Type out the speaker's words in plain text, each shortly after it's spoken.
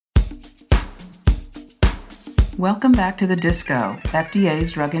Welcome back to the Disco,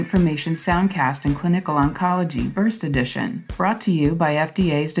 FDA's Drug Information Soundcast in Clinical Oncology, First Edition, brought to you by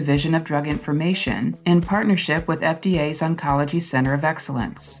FDA's Division of Drug Information in partnership with FDA's Oncology Center of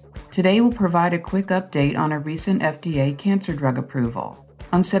Excellence. Today we'll provide a quick update on a recent FDA cancer drug approval.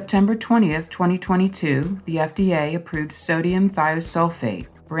 On September 20th, 2022, the FDA approved sodium thiosulfate,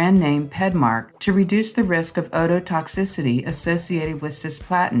 brand name Pedmark, to reduce the risk of ototoxicity associated with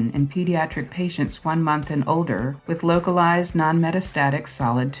cisplatin in pediatric patients 1 month and older with localized non-metastatic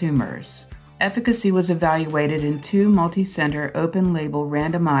solid tumors. Efficacy was evaluated in 2 multi-center open-label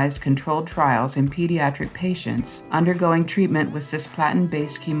randomized controlled trials in pediatric patients undergoing treatment with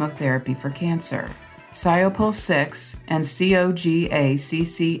cisplatin-based chemotherapy for cancer, SIOPUL-6 and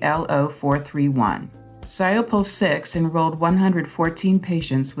COGA-CCLO431. SIOPUL-6 enrolled 114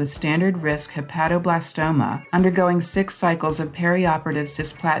 patients with standard-risk hepatoblastoma undergoing 6 cycles of perioperative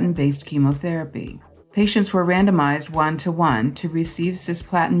cisplatin-based chemotherapy. Patients were randomized 1-to-1 to receive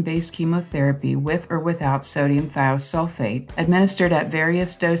cisplatin-based chemotherapy with or without sodium thiosulfate, administered at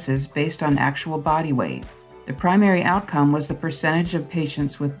various doses based on actual body weight. The primary outcome was the percentage of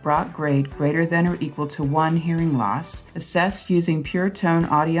patients with Brock grade greater than or equal to 1 hearing loss, assessed using pure tone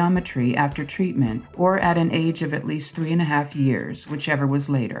audiometry after treatment or at an age of at least 3.5 years, whichever was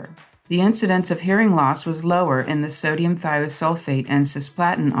later. The incidence of hearing loss was lower in the sodium thiosulfate and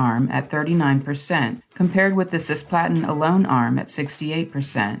cisplatin arm at 39%, compared with the cisplatin alone arm at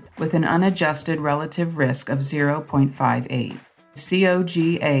 68%, with an unadjusted relative risk of 0.58.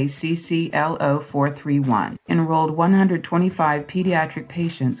 COGA-CCLO431 enrolled 125 pediatric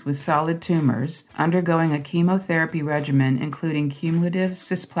patients with solid tumors undergoing a chemotherapy regimen including cumulative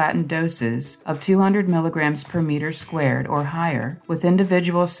cisplatin doses of 200 mg per meter squared or higher, with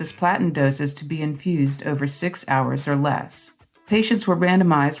individual cisplatin doses to be infused over 6 hours or less. Patients were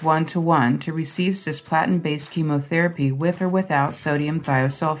randomized 1-to-1 to receive cisplatin-based chemotherapy with or without sodium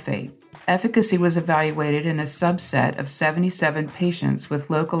thiosulfate. Efficacy was evaluated in a subset of 77 patients with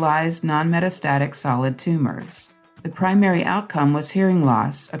localized non-metastatic solid tumors. The primary outcome was hearing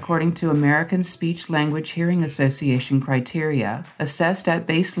loss, according to American Speech-Language Hearing Association criteria, assessed at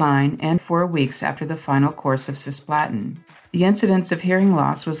baseline and 4 weeks after the final course of cisplatin. The incidence of hearing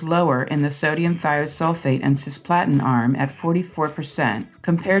loss was lower in the sodium thiosulfate and cisplatin arm at 44%,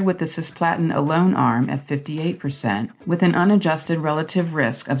 compared with the cisplatin alone arm at 58%, with an unadjusted relative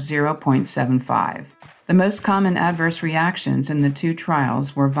risk of 0.75. The most common adverse reactions in the 2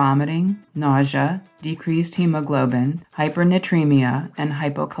 trials were vomiting, nausea, decreased hemoglobin, hypernatremia, and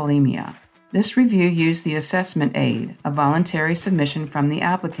hypokalemia. This review used the assessment aid, a voluntary submission from the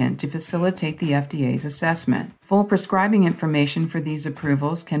applicant to facilitate the FDA's assessment. Full prescribing information for these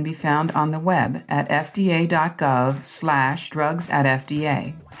approvals can be found on the web at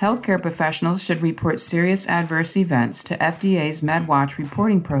fda.gov/drugs@fda. Healthcare professionals should report serious adverse events to FDA's MedWatch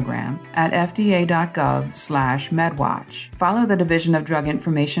reporting program at fda.gov/medwatch. Follow the Division of Drug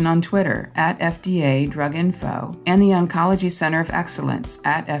Information on Twitter at FDA Drug Info and the Oncology Center of Excellence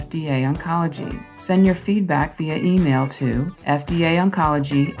at FDA Oncology. Send your feedback via email to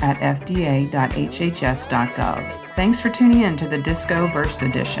fdaoncology@fda.hhs.gov. Thanks for tuning in to the Disco First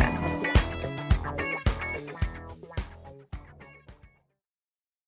Edition.